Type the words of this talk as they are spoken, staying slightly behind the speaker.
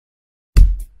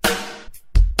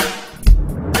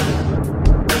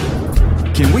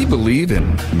believe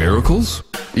in miracles?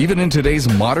 Even in today's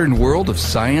modern world of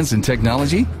science and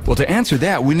technology? Well, to answer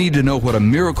that, we need to know what a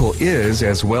miracle is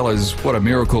as well as what a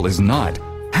miracle is not.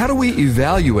 How do we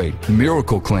evaluate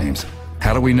miracle claims?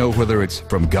 How do we know whether it's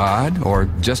from God or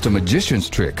just a magician's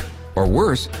trick? Or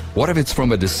worse, what if it's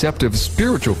from a deceptive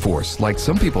spiritual force like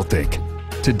some people think?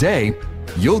 Today,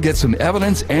 you'll get some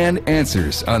evidence and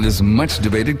answers on this much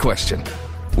debated question.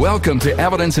 Welcome to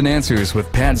Evidence and Answers with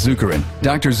Pat Zukeran.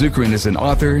 Dr. Zukeran is an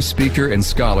author, speaker, and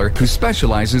scholar who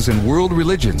specializes in world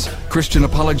religions, Christian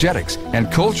apologetics,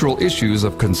 and cultural issues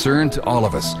of concern to all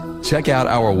of us. Check out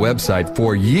our website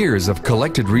for years of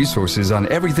collected resources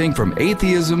on everything from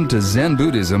atheism to Zen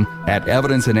Buddhism at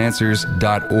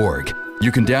evidenceandanswers.org.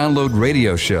 You can download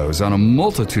radio shows on a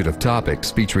multitude of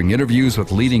topics featuring interviews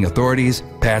with leading authorities,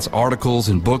 Pat's articles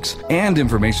and books, and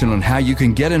information on how you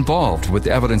can get involved with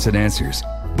Evidence and Answers.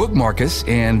 Bookmark us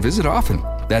and visit often.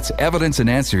 That's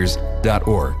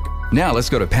evidenceandanswers.org. Now let's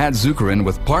go to Pat Zukeran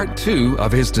with part 2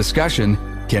 of his discussion,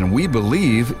 Can We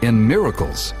Believe in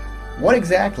Miracles? What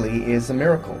exactly is a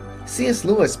miracle? C.S.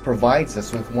 Lewis provides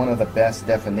us with one of the best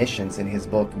definitions in his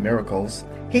book, Miracles.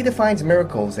 He defines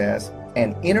miracles as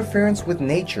an interference with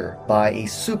nature by a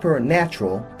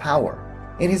supernatural power.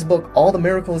 In his book, All the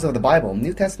Miracles of the Bible,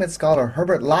 New Testament scholar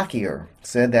Herbert Lockyer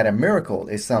said that a miracle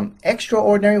is some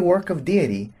extraordinary work of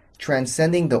deity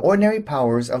transcending the ordinary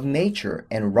powers of nature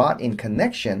and wrought in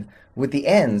connection with the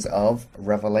ends of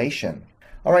revelation.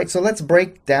 All right, so let's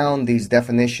break down these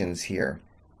definitions here.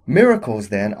 Miracles,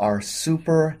 then, are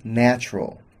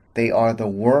supernatural. They are the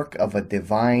work of a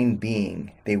divine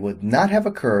being. They would not have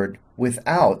occurred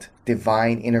without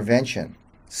divine intervention.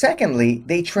 Secondly,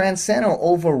 they transcend or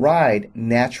override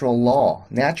natural law.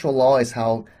 Natural law is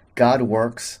how God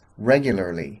works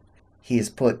regularly. He has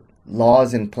put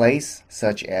laws in place,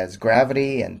 such as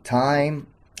gravity and time,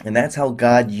 and that's how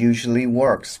God usually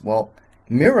works. Well,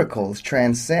 miracles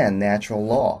transcend natural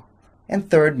law. And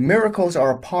third, miracles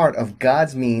are a part of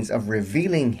God's means of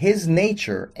revealing His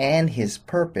nature and His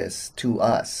purpose to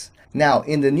us. Now,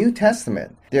 in the New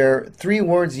Testament, there are 3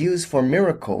 words used for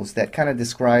miracles that kind of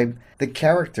describe the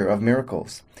character of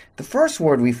miracles. The first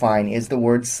word we find is the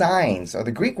word signs, or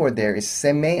the Greek word there is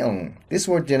semeon. This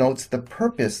word denotes the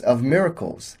purpose of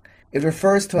miracles. It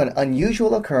refers to an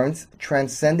unusual occurrence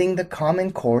transcending the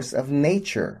common course of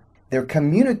nature. They're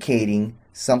communicating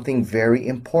something very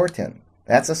important.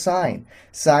 That's a sign.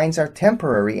 Signs are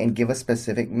temporary and give a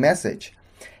specific message.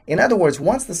 In other words,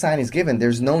 once the sign is given,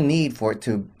 there's no need for it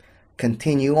to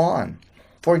continue on.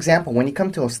 For example, when you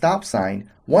come to a stop sign,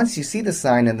 once you see the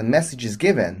sign and the message is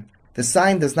given, the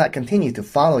sign does not continue to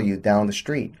follow you down the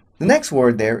street. The next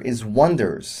word there is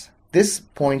wonders. This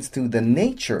points to the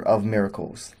nature of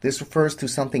miracles. This refers to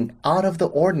something out of the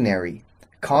ordinary,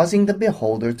 causing the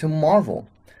beholder to marvel.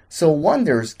 So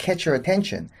wonders catch your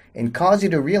attention and cause you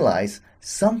to realize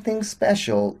something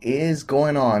special is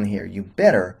going on here. You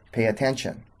better pay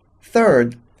attention.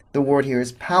 Third, the word here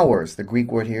is powers. The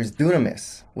Greek word here is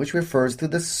dunamis, which refers to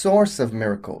the source of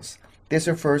miracles. This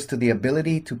refers to the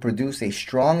ability to produce a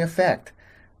strong effect,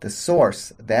 the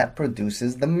source that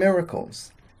produces the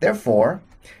miracles. Therefore,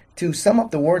 to sum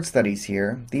up the word studies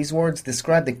here, these words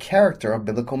describe the character of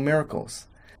biblical miracles.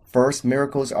 First,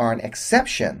 miracles are an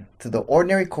exception to the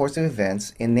ordinary course of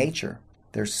events in nature.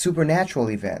 They're supernatural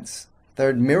events.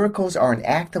 Third, miracles are an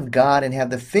act of God and have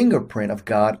the fingerprint of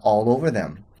God all over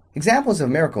them. Examples of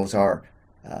miracles are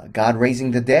God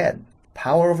raising the dead,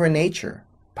 power over nature,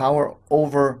 power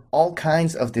over all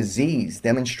kinds of disease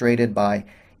demonstrated by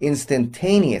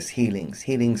instantaneous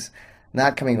healings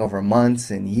not coming over months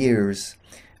and years,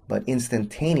 but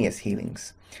instantaneous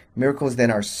healings. Miracles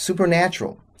then are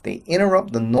supernatural. They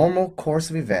interrupt the normal course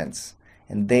of events,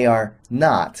 and they are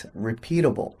not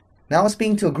repeatable. Now I was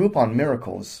speaking to a group on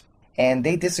miracles, and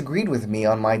they disagreed with me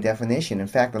on my definition. In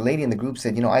fact, the lady in the group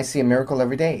said, I see a miracle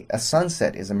every day. A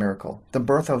sunset is a miracle. The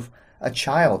birth of a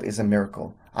child is a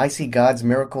miracle. I see God's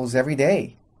miracles every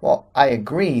day. Well, I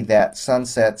agree that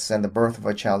sunsets and the birth of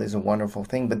a child is a wonderful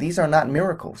thing, but these are not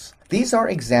miracles. These are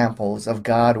examples of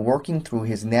God working through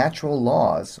His natural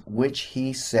laws, which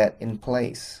He set in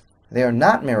place. They are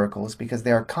not miracles because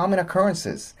they are common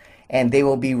occurrences, and they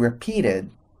will be repeated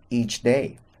each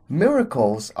day.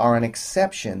 Miracles are an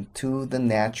exception to the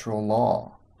natural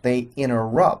law. They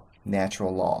interrupt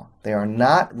natural law. They are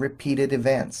not repeated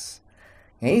events.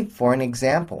 Okay? For an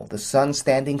example, the sun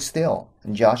standing still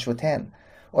in Joshua 10,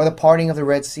 or the parting of the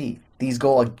Red Sea. These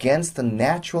go against the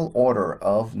natural order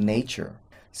of nature.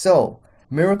 So,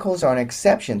 miracles are an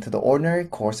exception to the ordinary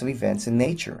course of events in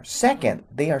nature. Second,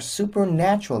 they are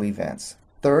supernatural events.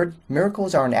 Third,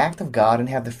 miracles are an act of God and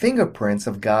have the fingerprints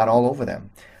of God all over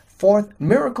them. Fourth,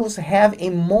 miracles have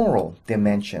a moral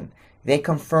dimension. They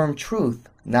confirm truth,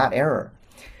 not error.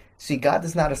 See, God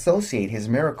does not associate his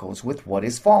miracles with what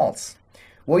is false.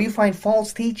 Where you find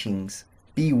false teachings,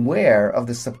 beware of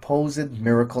the supposed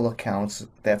miracle accounts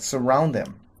that surround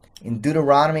them. In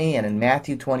Deuteronomy and in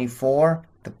Matthew 24,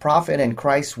 the prophet and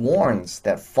Christ warns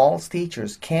that false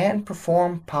teachers can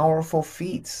perform powerful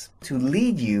feats to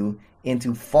lead you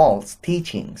into false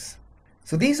teachings.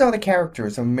 So these are the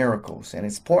characters of miracles, and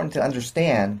it's important to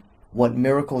understand what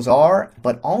miracles are,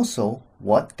 but also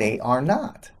what they are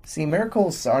not. See,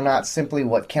 miracles are not simply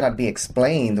what cannot be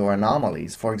explained or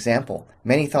anomalies. For example,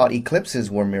 many thought eclipses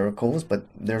were miracles, but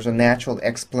there's a natural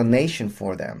explanation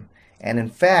for them. And in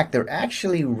fact, they're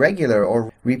actually regular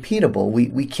or repeatable.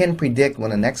 We can predict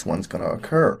when the next one's going to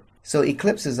occur. So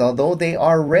eclipses, although they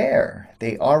are rare,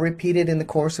 they are repeated in the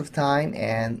course of time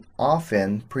and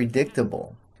often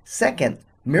predictable. Second,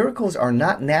 miracles are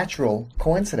not natural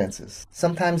coincidences.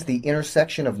 Sometimes the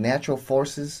intersection of natural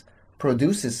forces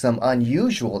produces some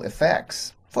unusual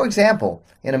effects. For example,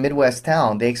 in a Midwest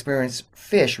town, they experienced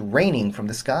fish raining from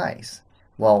the skies.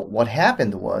 Well, what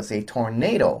happened was a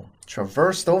tornado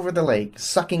traversed over the lake,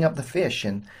 sucking up the fish,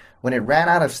 and when it ran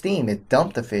out of steam, it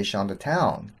dumped the fish on the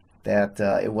town that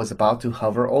it was about to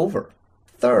hover over.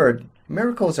 Third,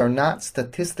 miracles are not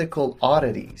statistical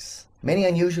oddities. Many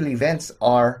unusual events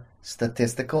are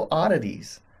statistical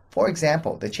oddities. For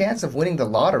example, the chance of winning the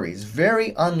lottery is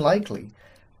very unlikely,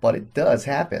 but it does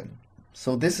happen.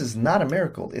 So this is not a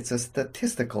miracle, it's a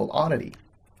statistical oddity.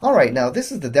 All right, now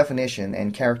this is the definition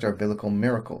and character of biblical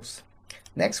miracles.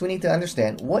 Next, we need to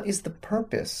understand what is the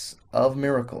purpose of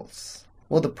miracles.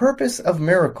 Well, the purpose of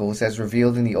miracles, as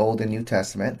revealed in the Old and New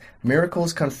Testament,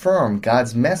 miracles confirm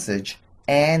God's message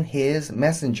and his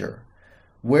messenger.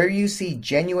 Where you see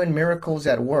genuine miracles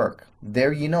at work,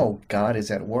 there you know God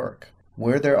is at work.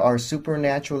 Where there are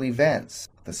supernatural events,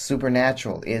 the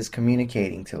supernatural is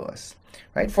communicating to us.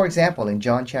 Right? For example, in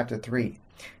John chapter 3,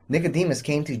 Nicodemus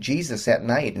came to Jesus at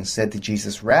night and said to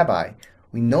Jesus, "Rabbi,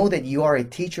 we know that you are a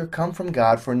teacher come from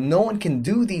God, for no one can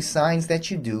do these signs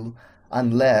that you do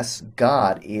unless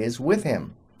God is with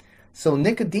him." So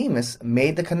Nicodemus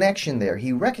made the connection there.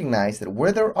 He recognized that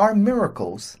where there are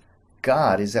miracles,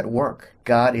 God is at work.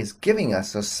 God is giving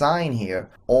us a sign here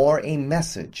or a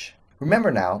message. Remember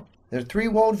now, there are three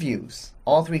worldviews.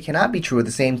 All three cannot be true at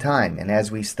the same time, and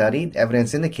as we studied,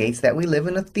 evidence indicates that we live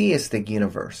in a theistic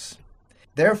universe.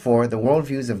 Therefore, the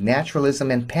worldviews of naturalism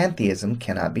and pantheism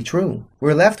cannot be true.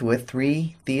 We're left with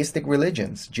three theistic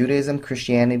religions, Judaism,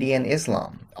 Christianity, and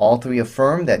Islam. All three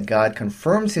affirm that God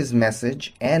confirms his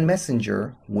message and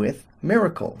messenger with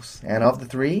miracles. And of the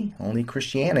three, only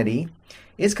Christianity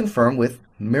is confirmed with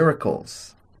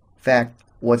miracles. In fact,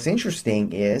 what's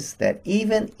interesting is that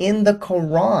even in the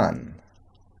Quran,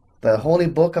 the holy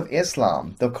book of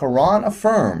Islam, the Quran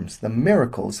affirms the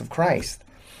miracles of Christ.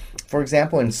 For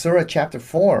example, in Surah chapter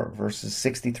 4, verses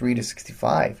 63 to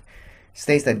 65,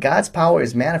 states that God's power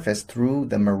is manifest through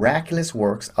the miraculous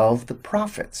works of the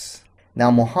prophets.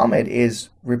 Now, Muhammad is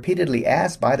repeatedly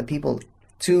asked by the people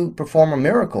to perform a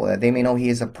miracle that they may know he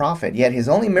is a prophet, yet his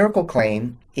only miracle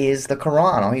claim is the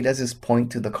Quran. All he does is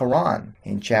point to the Quran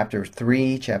in chapter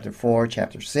 3, chapter 4,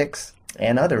 chapter 6,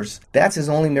 and others. That's his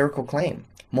only miracle claim.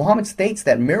 Muhammad states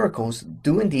that miracles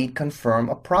do indeed confirm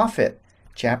a prophet.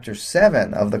 Chapter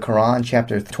 7 of the Quran,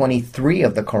 chapter 23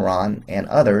 of the Quran, and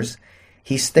others,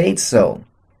 he states so.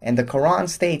 And the Quran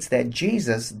states that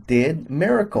Jesus did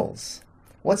miracles.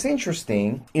 What's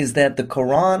interesting is that the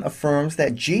Quran affirms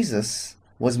that Jesus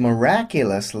was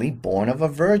miraculously born of a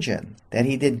virgin, that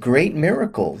he did great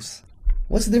miracles.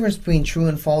 What's the difference between true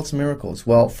and false miracles?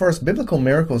 Well, first, biblical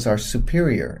miracles are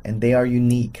superior and they are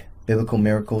unique. Biblical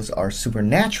miracles are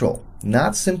supernatural,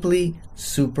 not simply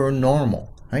supernormal.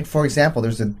 Right? For example,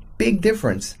 there's a big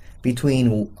difference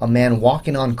between a man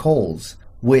walking on coals,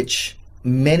 which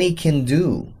many can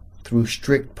do through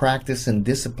strict practice and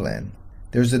discipline.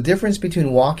 There's a difference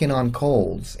between walking on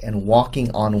coals and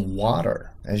walking on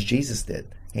water, as Jesus did.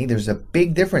 Okay? There's a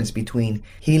big difference between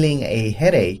healing a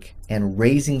headache and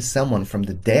raising someone from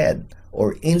the dead,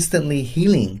 or instantly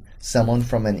healing someone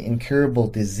from an incurable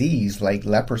disease like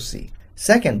leprosy.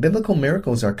 Second, biblical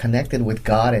miracles are connected with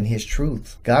God and his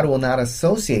truth. God will not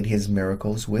associate his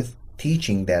miracles with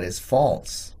teaching that is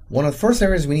false. One of the first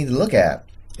areas we need to look at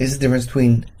is the difference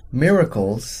between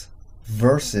miracles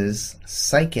versus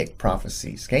psychic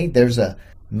prophecies. Okay? There's a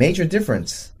major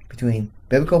difference between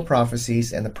biblical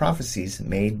prophecies and the prophecies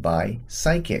made by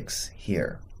psychics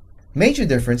here. Major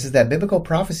difference is that biblical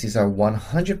prophecies are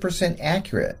 100%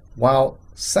 accurate, while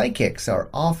psychics are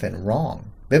often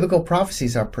wrong. Biblical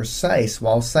prophecies are precise,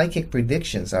 while psychic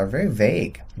predictions are very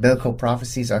vague. Biblical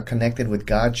prophecies are connected with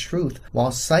God's truth,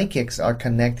 while psychics are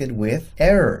connected with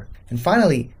error. And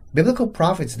finally, biblical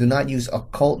prophets do not use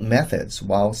occult methods,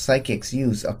 while psychics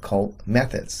use occult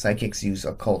methods. Psychics use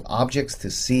occult objects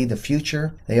to see the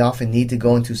future. They often need to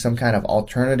go into some kind of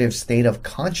alternative state of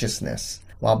consciousness,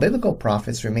 while biblical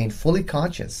prophets remain fully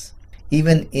conscious,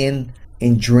 even in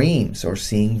dreams or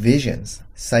seeing visions.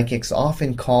 Psychics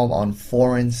often call on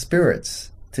foreign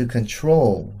spirits to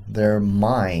control their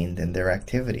mind and their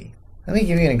activity. Let me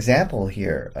give you an example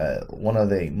here. One of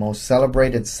the most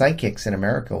celebrated psychics in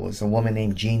America was a woman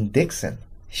named jettison.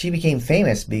 She became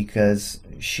famous because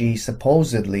she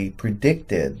supposedly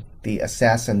predicted the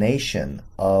assassination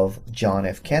of John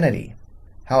F. Kennedy.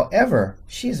 However,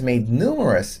 she has made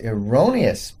numerous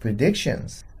erroneous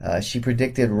predictions. She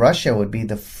predicted Russia would be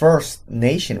the first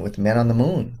nation with men on the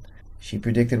moon. She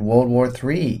predicted World War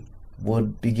III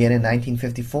would begin in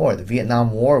 1954. The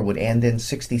Vietnam War would end in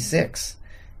 1966.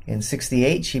 In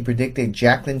 1968, she predicted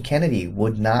Jacqueline Kennedy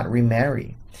would not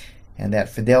remarry, and that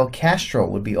Fidel Castro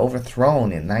would be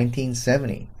overthrown in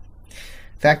 1970. In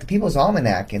fact, the People's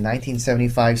Almanac in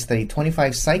 1975 studied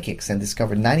 25 psychics and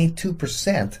discovered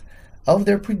 92% of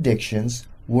their predictions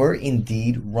were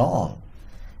indeed wrong.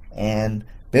 And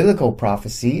biblical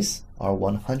prophecies are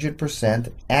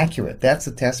 100% accurate. That's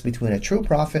the test between a true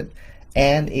prophet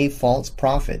and a false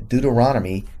prophet.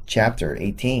 Deuteronomy chapter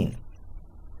 18.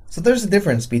 So there's a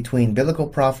difference between biblical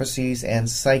prophecies and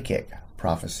psychic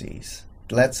prophecies.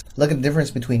 Let's look at the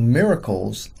difference between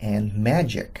miracles and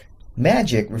magic.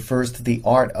 Magic refers to the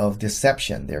art of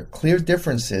deception. There are clear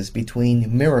differences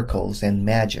between miracles and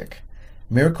magic.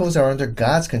 Miracles are under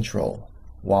God's control,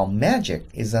 while magic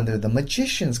is under the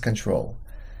magician's control.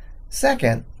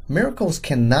 Second, miracles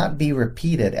cannot be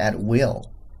repeated at will,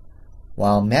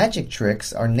 while magic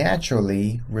tricks are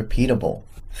naturally repeatable.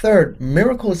 Third,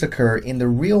 miracles occur in the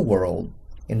real world.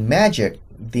 In magic,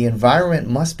 the environment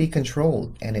must be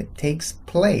controlled, and it takes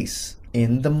place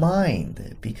in the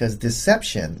mind because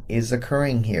deception is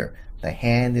occurring here. The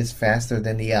hand is faster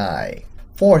than the eye.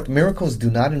 Fourth, miracles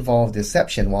do not involve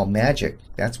deception, while magic,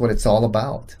 that's what it's all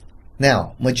about.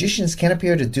 Now, magicians can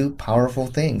appear to do powerful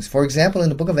things. For example, in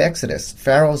the book of Exodus,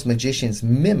 Pharaoh's magicians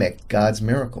mimic God's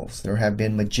miracles. There have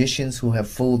been magicians who have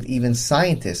fooled even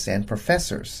scientists and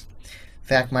professors. In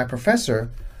fact, my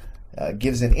professor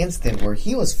gives an instance where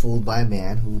he was fooled by a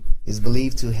man who is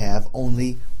believed to have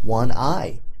only one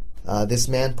eye. This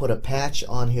man put a patch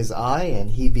on his eye, and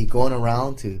he'd be going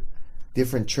around to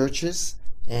different churches,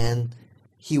 and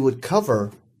he would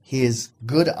cover his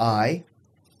good eye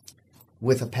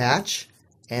with a patch,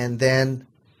 and then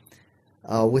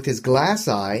with his glass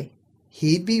eye,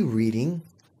 he'd be reading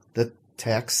the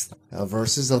text,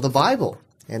 verses of the Bible.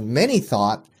 And many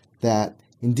thought that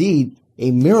indeed a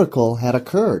miracle had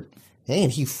occurred.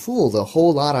 And he fooled a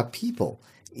whole lot of people,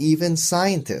 even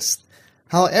scientists.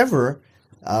 However,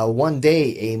 one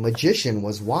day a magician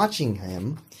was watching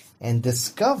him and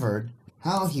discovered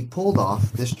how he pulled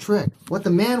off this trick. What the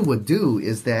man would do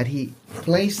is that he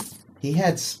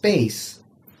had space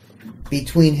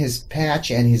between his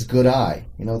patch and his good eye.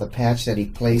 You know, the patch that he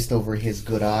placed over his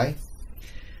good eye?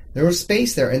 There was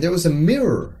space there, and there was a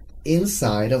mirror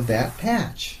inside of that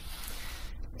patch.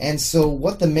 And so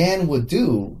what the man would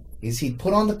do is he'd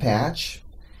put on the patch,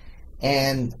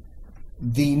 and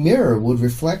the mirror would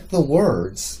reflect the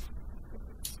words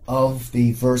of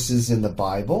the verses in the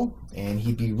Bible, and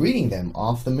he'd be reading them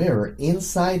off the mirror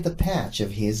inside the patch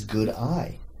of his good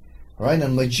eye. All right, and a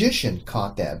magician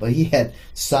caught that, but he had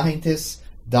scientists,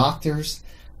 doctors,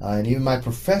 and even my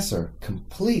professor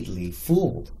completely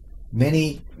fooled.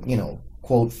 Many,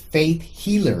 quote, faith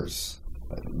healers,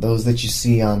 those that you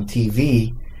see on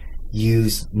TV,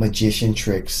 use magician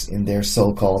tricks in their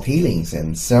so-called healings,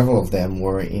 and several of them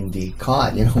were indeed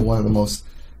caught. One of the most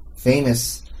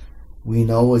famous we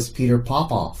know was Peter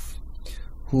Popoff,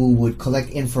 who would collect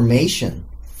information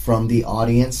from the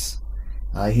audience.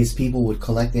 His people would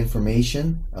collect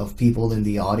information of people in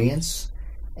the audience,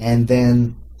 and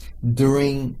then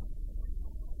during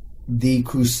the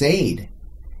crusade,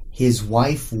 his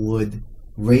wife would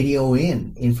radio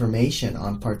in information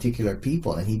on particular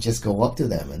people, and he'd just go up to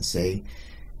them and say,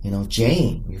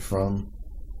 Jane, you're from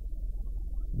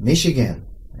Michigan,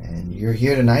 and you're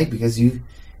here tonight because you've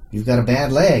got a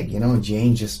bad leg, and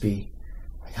Jane just be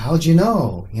like, how'd you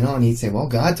know? And he'd say, well,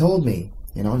 God told me,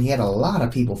 and he had a lot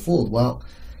of people fooled. Well,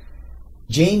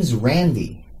 James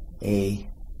Randi, a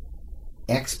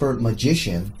expert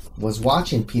magician, was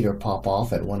watching Peter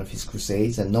Popoff at one of his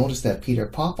crusades and noticed that Peter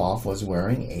Popoff was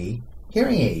wearing a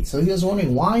hearing aid. So he was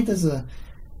wondering, why does a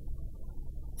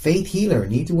faith healer,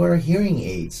 need to wear a hearing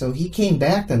aid. So he came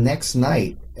back the next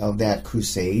night of that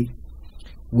crusade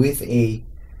with a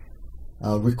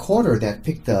recorder that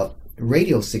picked up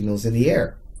radio signals in the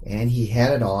air. And he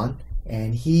had it on,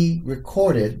 and he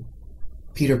recorded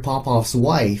Peter Popoff's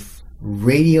wife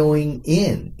radioing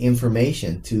in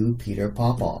information to Peter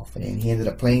Popoff. And he ended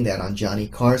up playing that on Johnny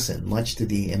Carson, much to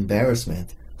the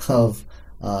embarrassment of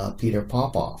Peter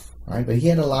Popoff. Right? But he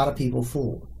had a lot of people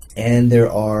fooled. And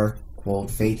there are,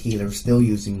 quote, faith healers still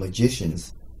using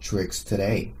magicians' tricks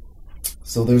today.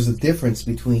 So there's a difference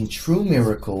between true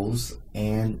miracles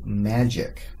and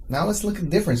magic. Now let's look at the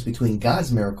difference between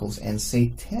God's miracles and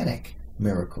satanic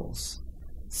miracles.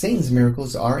 Satan's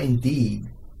miracles are indeed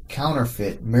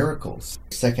counterfeit miracles.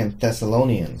 2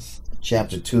 Thessalonians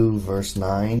chapter 2 verse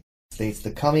 9 states,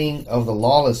 "The coming of the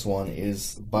lawless one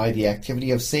is by the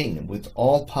activity of Satan, with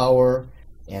all power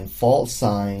and false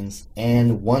signs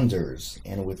and wonders,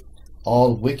 and with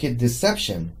all wicked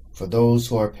deception for those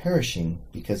who are perishing,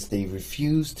 because they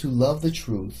refuse to love the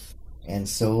truth and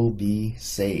so be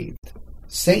saved."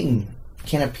 Satan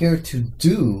can appear to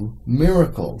do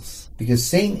miracles because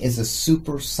Satan is a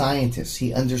super scientist.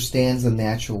 He understands the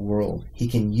natural world. He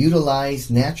can utilize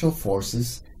natural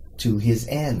forces to his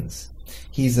ends.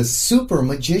 He's a super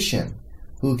magician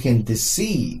who can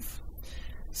deceive.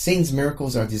 Satan's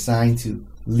miracles are designed to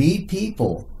lead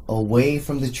people away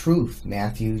from the truth.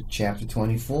 Matthew chapter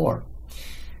 24.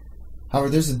 However,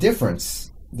 there's a difference.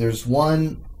 There's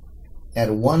one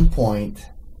at one point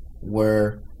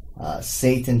where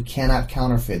Satan cannot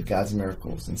counterfeit God's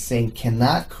miracles, and Satan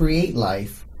cannot create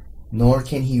life, nor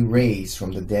can he raise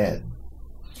from the dead.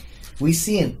 We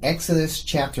see in Exodus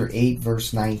chapter 8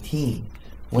 verse 19,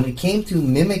 when it came to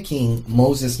mimicking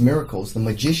Moses' miracles, the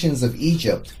magicians of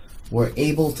Egypt were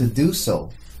able to do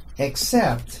so,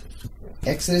 except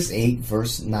Exodus 8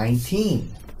 verse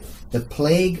 19, the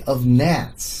plague of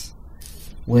gnats.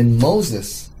 When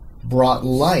Moses brought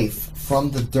life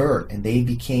from the dirt and they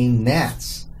became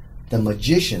gnats, the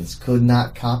magicians could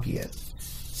not copy it.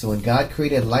 So when God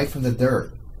created life from the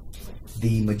dirt,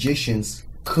 the magicians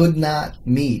could not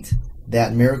meet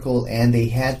that miracle, and they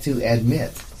had to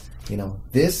admit,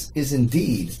 this is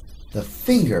indeed the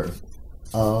finger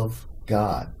of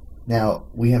God. Now,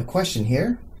 we have a question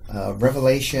here.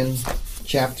 Revelation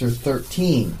chapter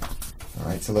 13. All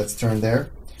right, so let's turn there.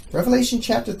 Revelation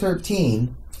chapter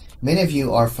 13. Many of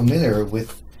you are familiar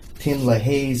with Tim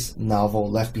LaHaye's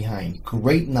novel, Left Behind.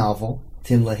 Great novel.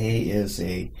 Tim LaHaye is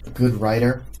a good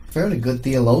writer, fairly good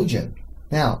theologian.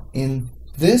 Now, in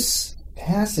this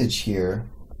passage here,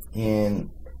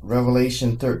 in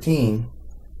Revelation 13,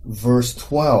 verse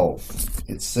 12,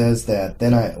 it says that,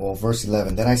 verse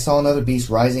 11, "Then I saw another beast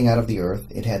rising out of the earth.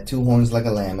 It had two horns like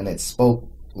a lamb, and it spoke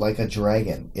like a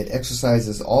dragon. It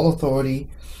exercises all authority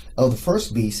of the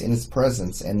first beast in its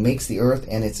presence, and makes the earth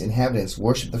and its inhabitants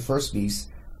worship the first beast,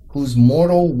 whose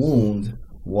mortal wound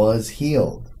was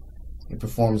healed. It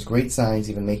performs great signs,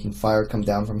 even making fire come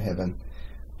down from heaven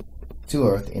to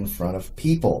earth in front of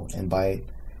people. And by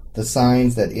the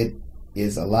signs that it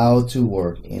is allowed to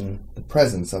work in the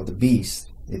presence of the beast,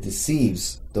 it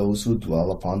deceives those who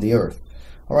dwell upon the earth."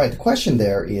 All right, the question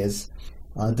there is,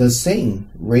 does Satan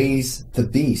raise the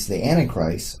beast, the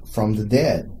Antichrist, from the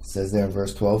dead? It says there in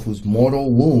verse 12, "whose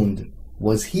mortal wound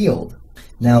was healed."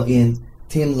 Now, in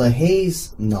Tim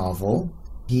LaHaye's novel,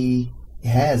 he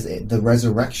has the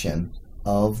resurrection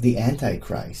of the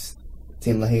Antichrist.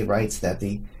 Tim LaHaye writes that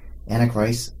the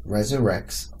Antichrist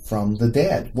resurrects from the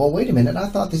dead. Well, wait a minute. I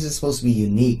thought this is supposed to be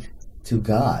unique to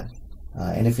God.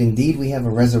 And if indeed we have a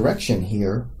resurrection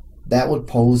here, that would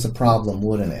pose a problem,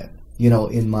 wouldn't it?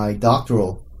 In my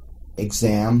doctoral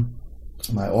exam,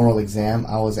 my oral exam,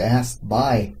 I was asked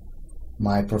by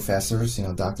my professors,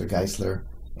 Dr. Geisler,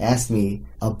 asked me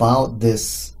about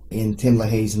this in Tim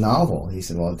LaHaye's novel. He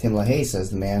said, well, Tim LaHaye says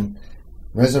the man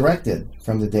resurrected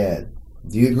from the dead.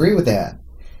 Do you agree with that?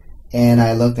 And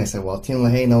I looked and I said, well, Tim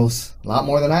LaHaye knows a lot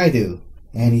more than I do.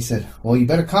 And he said, well, you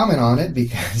better comment on it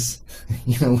because,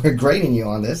 we're grading you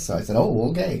on this. So I said, oh,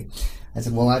 okay. I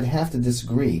said, well, I'd have to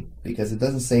disagree because it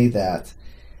doesn't say that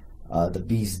the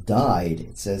beast died.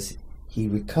 It says he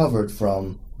recovered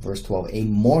from, verse 12, a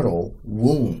mortal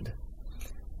wound.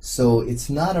 So it's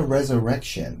not a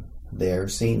resurrection there.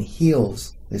 Satan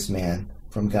heals this man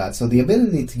from God. So the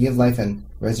ability to give life and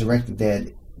resurrect the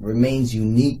dead remains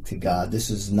unique to God. This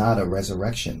is not a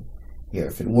resurrection here.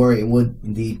 If it were, it would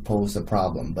indeed pose a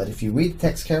problem. But if you read the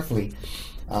text carefully,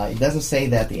 it doesn't say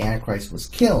that the Antichrist was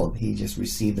killed. He just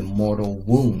received a mortal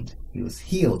wound. He was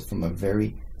healed from a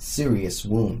very serious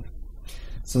wound.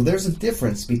 So there's a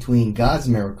difference between God's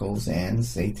miracles and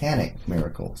satanic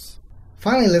miracles.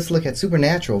 Finally, let's look at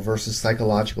supernatural versus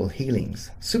psychological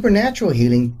healings. Supernatural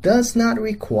healing does not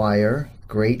require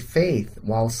great faith,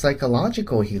 while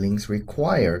psychological healings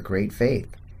require great faith.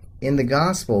 In the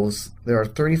Gospels, there are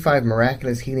 35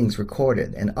 miraculous healings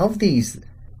recorded, and of these,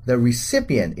 the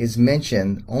recipient is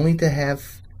mentioned only to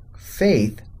have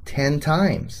faith 10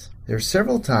 times. There are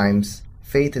several times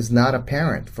faith is not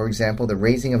apparent. For example, the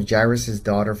raising of Jairus'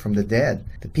 daughter from the dead.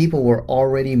 The people were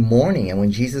already mourning, and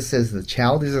when Jesus says the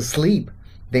child is asleep,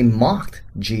 they mocked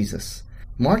Jesus.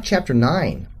 Mark chapter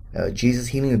 9, Jesus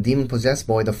healing a demon-possessed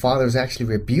boy, the father is actually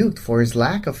rebuked for his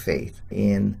lack of faith.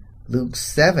 In Luke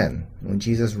 7, when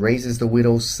Jesus raises the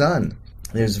widow's son,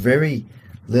 there's very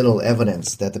little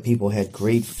evidence that the people had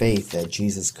great faith that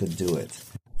Jesus could do it.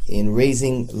 In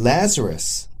raising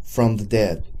Lazarus from the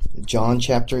dead, John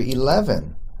chapter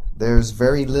 11, there's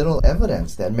very little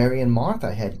evidence that Mary and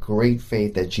Martha had great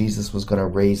faith that Jesus was going to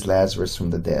raise Lazarus from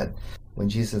the dead. When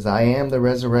Jesus says, I am the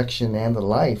resurrection and the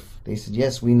life, they said,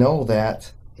 yes, we know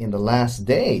that in the last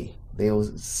day they will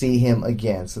see him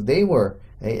again. So they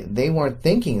weren't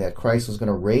thinking that Christ was going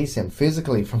to raise him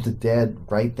physically from the dead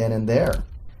right then and there.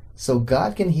 So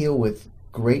God can heal with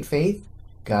great faith.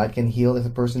 God can heal if a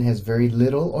person has very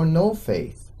little or no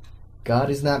faith.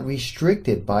 God is not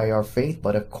restricted by our faith,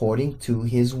 but according to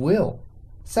his will.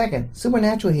 Second,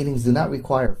 supernatural healings do not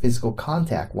require physical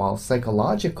contact, while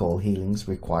psychological healings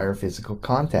require physical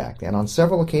contact. And on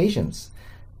several occasions,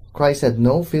 Christ had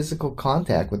no physical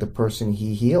contact with the person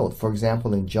he healed. For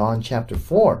example, in John chapter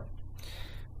 4,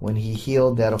 when he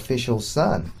healed that official's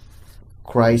son,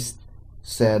 Christ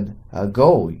said,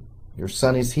 go, your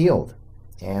son is healed.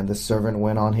 And the servant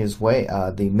went on his way,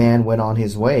 the man went on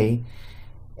his way,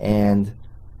 and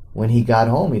when he got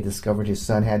home, he discovered his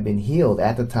son had been healed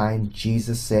at the time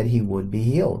Jesus said he would be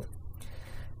healed.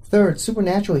 Third,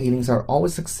 supernatural healings are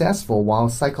always successful, while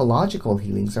psychological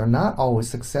healings are not always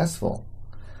successful.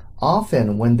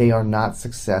 Often, when they are not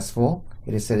successful,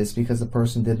 it is said it's because the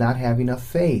person did not have enough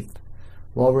faith.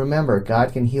 Well, remember,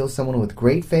 God can heal someone with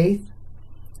great faith.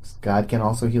 God can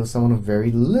also heal someone with very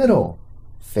little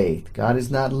faith. God is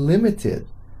not limited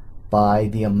by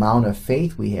the amount of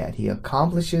faith we had. He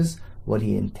accomplishes what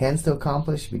he intends to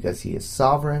accomplish because he is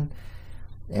sovereign,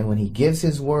 and when he gives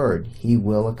his word, he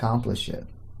will accomplish it.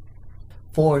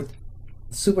 Fourth,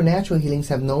 supernatural healings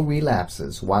have no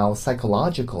relapses, while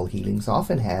psychological healings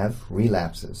often have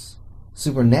relapses.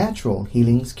 Supernatural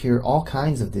healings cure all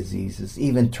kinds of diseases,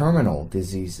 even terminal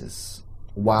diseases,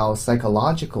 while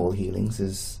psychological healings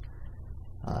is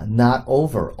not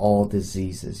over all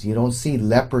diseases. You don't see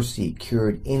leprosy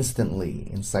cured instantly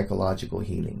in psychological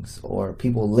healings, or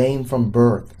people lame from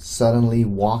birth suddenly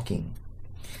walking.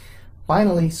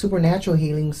 Finally, supernatural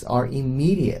healings are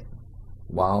immediate,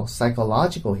 while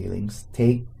psychological healings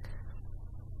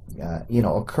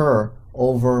occur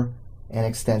over an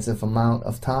extensive amount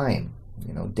of time,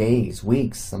 days,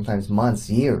 weeks, sometimes months,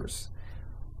 years.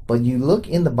 But you look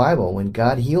in the Bible, when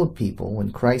God healed people,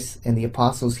 when Christ and the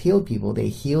apostles healed people, they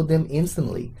healed them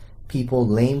instantly. People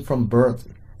lame from birth,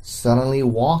 suddenly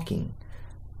walking.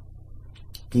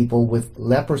 People with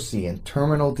leprosy and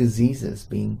terminal diseases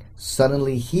being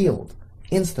suddenly healed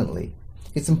instantly.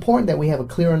 It's important that we have a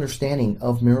clear understanding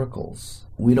of miracles.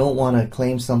 We don't want to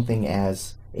claim something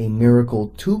as a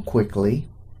miracle too quickly,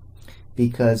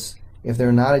 because if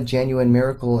they're not a genuine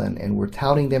miracle and we're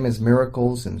touting them as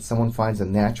miracles and someone finds a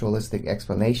naturalistic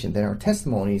explanation, then our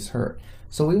testimony is hurt.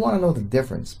 So we want to know the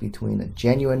difference between a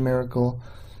genuine miracle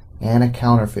and a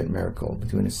counterfeit miracle,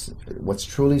 between what's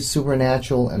truly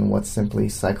supernatural and what's simply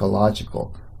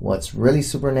psychological, what's really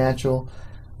supernatural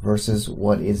versus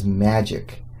what is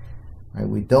magic. Right?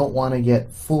 We don't want to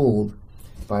get fooled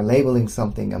by labeling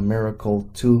something a miracle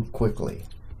too quickly.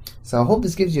 So I hope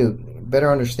this gives you a better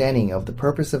understanding of the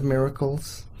purpose of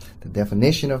miracles, the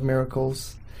definition of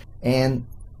miracles, and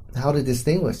how to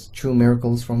distinguish true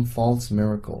miracles from false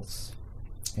miracles.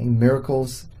 And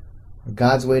miracles are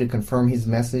God's way to confirm his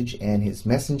message and his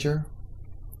messenger.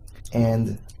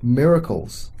 And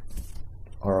miracles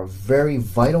are a very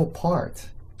vital part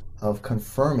of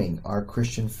confirming our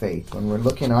Christian faith. When we're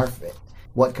looking at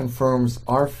what confirms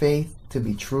our faith to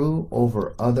be true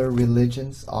over other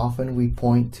religions, often we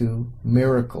point to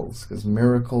miracles, because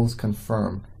miracles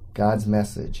confirm God's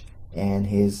message and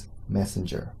his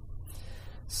messenger.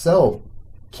 So,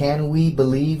 can we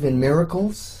believe in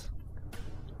miracles?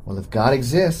 Well, if God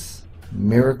exists,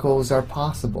 miracles are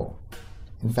possible.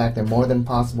 In fact, they're more than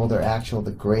possible, they're actual.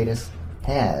 The greatest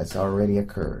has already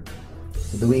occurred.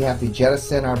 So do we have to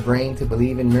jettison our brain to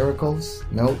believe in miracles?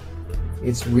 Nope.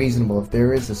 It's reasonable. If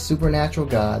there is a supernatural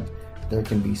God, there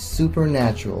can be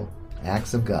supernatural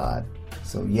acts of God.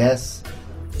 So yes,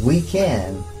 we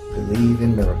can believe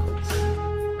in miracles.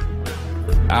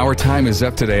 Our time is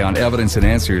up today on Evidence and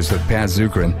Answers with Pat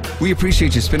Zukeran. We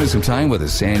appreciate you spending some time with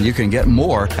us, and you can get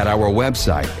more at our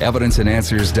website,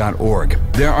 evidenceandanswers.org.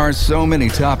 There are so many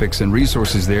topics and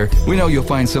resources there. We know you'll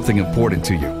find something important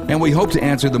to you, and we hope to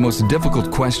answer the most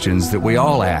difficult questions that we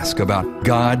all ask about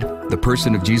God, the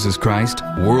person of Jesus Christ,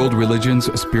 world religions,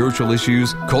 spiritual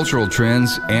issues, cultural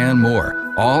trends, and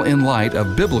more, all in light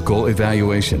of biblical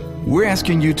evaluation. We're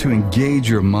asking you to engage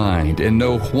your mind and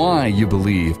know why you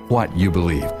believe what you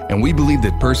believe. And we believe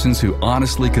that persons who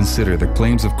honestly consider the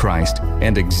claims of Christ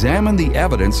and examine the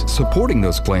evidence supporting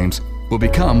those claims will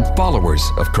become followers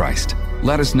of Christ.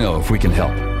 Let us know if we can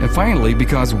help. And finally,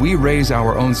 because we raise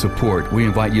our own support, we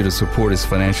invite you to support us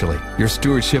financially. Your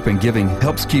stewardship and giving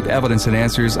helps keep Evidence and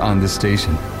Answers on this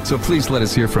station. So please let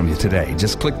us hear from you today.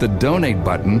 Just click the donate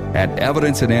button at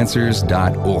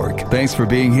evidenceandanswers.org. Thanks for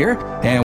being here, and